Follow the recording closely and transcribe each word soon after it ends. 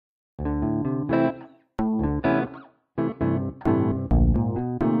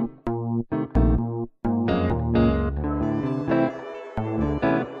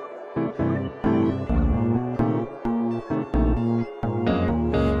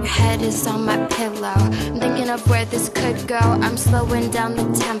head is on my pillow. I'm thinking of where this could go. I'm slowing down the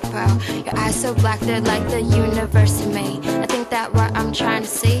tempo. Your eyes so black, they're like the universe to me. I think that what I'm trying to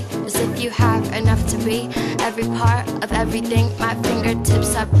see is if you have enough to be every part of everything. My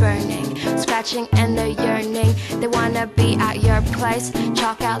fingertips are burning, scratching and they're yearning. They wanna be at your place,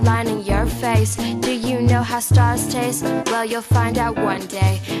 chalk outlining your face. Do you know how stars taste? Well, you'll find out one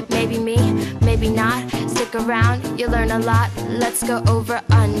day. Maybe me, maybe not. Stick around, you'll learn a lot. Let's go over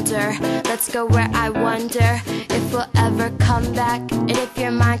under. Let's go where I wonder if we'll ever come back. And if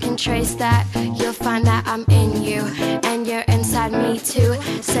your mind can trace that, you'll find that I'm in you and you're inside me too.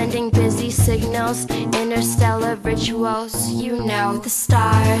 Sending busy signals, interstellar rituals. You know the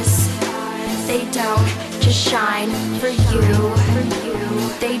stars, they don't just shine for you.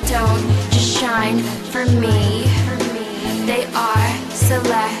 They don't just shine for me. They are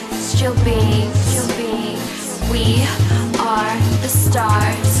celestial beings. We are the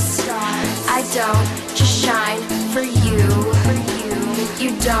stars. I don't just shine for you.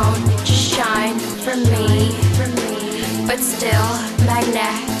 You don't just shine for me. But still,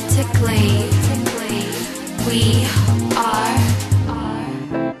 magnetically, we are.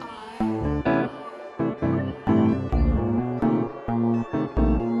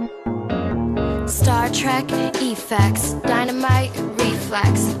 Star Trek effects, dynamite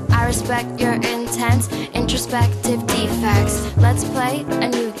reflex. I respect your intense, introspective defects. Let's play a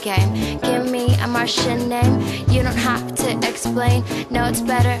new game. Give me a Martian name. You don't have to explain. No, it's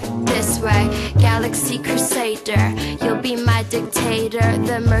better this way. Galaxy Crusader, you'll be my dictator.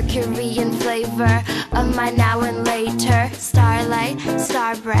 The Mercurian flavor of my now and later. Starlight,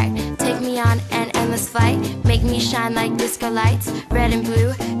 star bright, take me on an endless flight. Make me shine like disco lights. Red and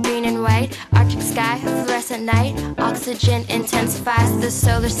blue, green and white. Arctic sky, fluorescent night. Oxygen intensifies the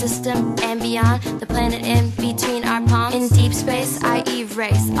solar system and beyond. The planet in between our palms. In deep space, I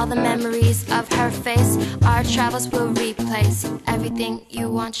erase all the memories of her face. Our travels will replace everything you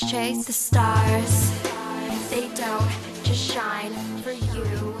once chased. The stars, they don't just shine for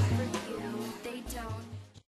you.